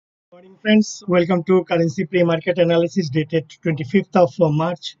Morning friends, welcome to currency pre-market analysis dated 25th of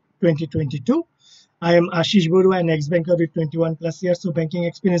March 2022. I am Ashish Buru, an ex-banker with 21 plus years of banking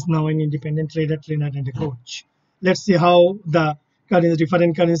experience, now an independent trader, and a coach. Let's see how the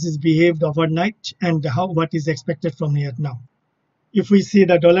different currencies behaved overnight and what is expected from here now. If we see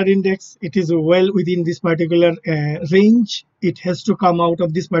the dollar index, it is well within this particular range. It has to come out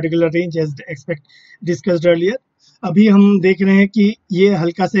of this particular range as discussed earlier. अभी हम देख रहे हैं कि ये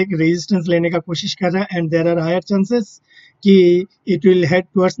हल्का सा एक रेजिस्टेंस लेने का कोशिश कर रहा है and there are higher chances कि it will head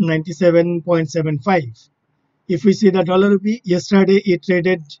towards 97.75. If we see the dollar rupee, yesterday it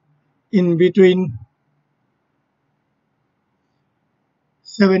traded in between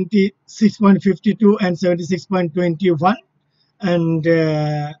 76.52 and 76.21 and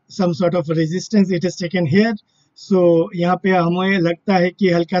some sort of resistance it has taken here. So यहाँ पे हमें लगता है कि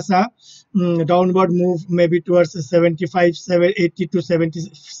हल्का सा downward move में भी टुवर्ड्स 75.80 to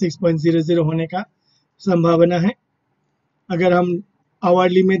 76.00 होने का संभावना है. अगर हम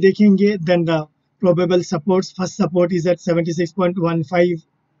आवरली में देखेंगे then the probable supports, first support is eight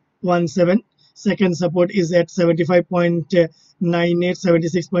 76.1517, second support is at 75.98,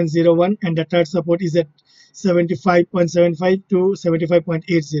 76.01, and the third support is at 75.75 to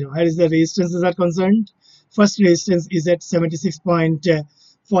 75.80. As the resistances are concerned, first resistance is at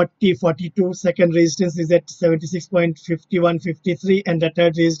 76.4042, second resistance is at 76.5153, and the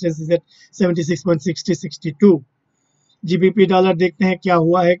third resistance is at 76.6062. GBP dollar देखते हैं क्या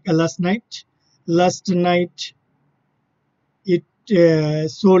हुआ है last night it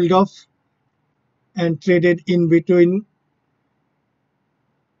sold off and traded in between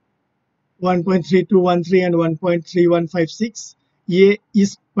 1.3213 and 1.3156. ये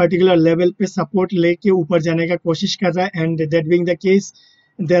इस particular level पे support लेके ऊपर जाने का कोशिश कर रहा है and that being the case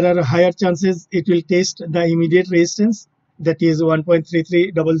there are higher chances it will test the immediate resistance that is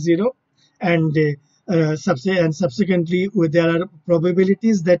 1.3300 and subsequently there are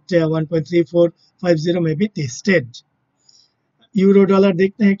probabilities that 1.3450 may be tested. Euro dollar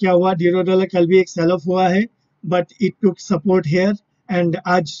देखते हैं क्या हुआ. यूरो डॉलर कल भी एक सेल ऑफ हुआ है but it took support hair and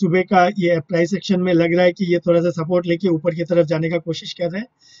आज सुबह का ये प्राइस एक्शन में लग रहा है कि ये थोड़ा सा सपोर्ट लेके ऊपर की तरफ जाने का कोशिश कर रहे हैं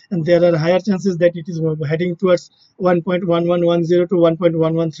and there are higher chances that it is heading towards 1.1110 to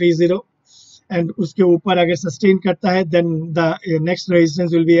 1.1130 and उसके ऊपर अगर सस्टेन करता है then the next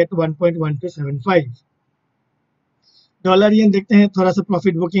resistance will be eight 1.1275. Dollar yen देखते हैं, थोड़ा सा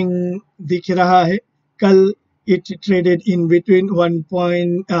प्रॉफिट बुकिंग दिख रहा है. कल it traded in between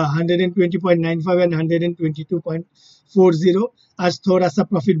 120.95 and 122.40. आज थोड़ा सा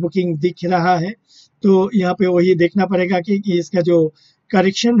प्रॉफिट बुकिंग दिख रहा है तो यहाँ पे वही देखना पड़ेगा कि इसका जो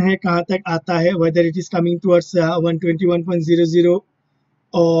करेक्शन है कहाँ तक आता है, whether it is coming towards 121.00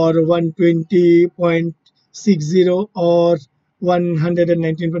 और 120.60 और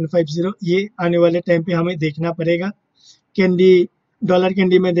 119.50. ये आने वाले टाइम पे हमें देखना पड़ेगा. कैंडी डॉलर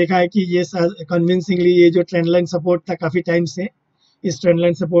कैंडी में देखा है कि ये कन्विंसिंगली ये जो ट्रेंड लाइन सपोर्ट था काफ़ी टाइम से, इस ट्रेंड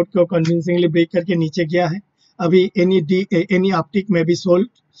लाइन सपोर्ट को कन्विंसिंगली ब्रेक करके नीचे गया है. अभी एनी अपटिक में भी सोल्ड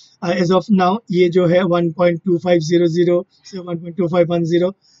एज ऑफ नाउ. ये जो है 1.2500 से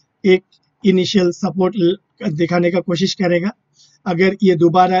 1.2510 एक इनिशियल सपोर्ट दिखाने का कोशिश करेगा. अगर ये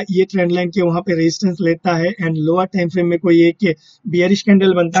दोबारा ये ट्रेंड लाइन के वहाँ पे रेजिस्टेंस लेता है एंड लोअर टाइम फ्रेम में कोई एक बियरिश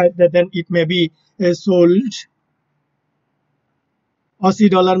कैंडल बनता है then it may be sold. Aussie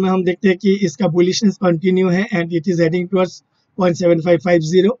dollar में हम देखते हैं कि इसका बुलिशनेस कंटिन्यू है and it is heading towards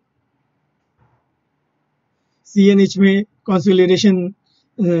 0.7550. CNH में कंसोलिडेशन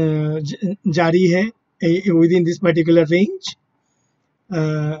जारी है with in this particular range.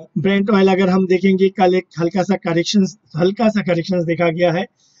 Brent oil अगर हम देखेंगे कल एक हल्का सा करेक्शन देखा गया है.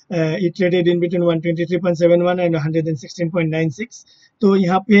 It traded in between 123.71 and 116.96. तो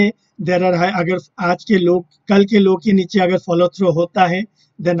यहाँ पे देयर आर अगर आज के लोग कल के लोग के नीचे अगर फॉलो थ्रू होता है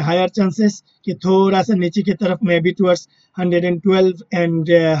देन हायर चांसेस कि थोड़ा सा नीचे की तरफ में भी टुवर्ड्स 112 एंड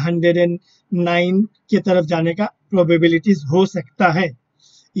 109 की तरफ जाने का प्रोबेबिलिटीज हो सकता है.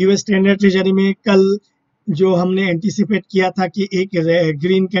 यूएस 10-year ट्रेजरी में कल जो हमने एंटिसिपेट किया था कि एक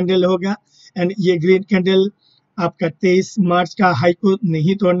ग्रीन कैंडल होगा एंड ये ग्रीन कैंडल आपका 23 मार्च का हाई को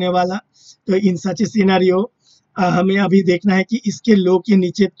नहीं तोड़ने वाला. तो इन सच सिनेरियो हमें अभी देखना है कि इसके लो के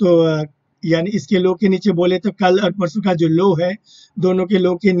नीचे तो यानी इसके लो के नीचे बोले तो कल और परसों का जो लो है दोनों के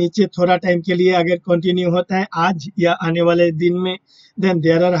लो के नीचे थोड़ा टाइम के लिए अगर कंटिन्यू होता है आज या आने वाले दिन में then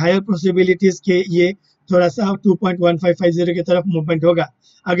there are higher possibilities के ये थोड़ा सा 2.1550 की तरफ मूवमेंट होगा.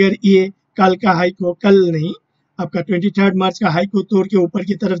 अगर ये कल का हाई को कल नहीं आपका 23 मार्च का हाई को तोड़ के ऊपर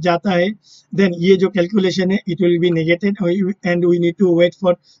की तरफ जाता है देन ये जो कैलकुलेशन है it will be negated and we need to wait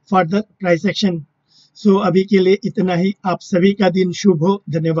for further price action. सो अभी के लिए इतना ही। आप सभी का दिन शुभ हो।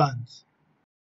 धन्यवाद।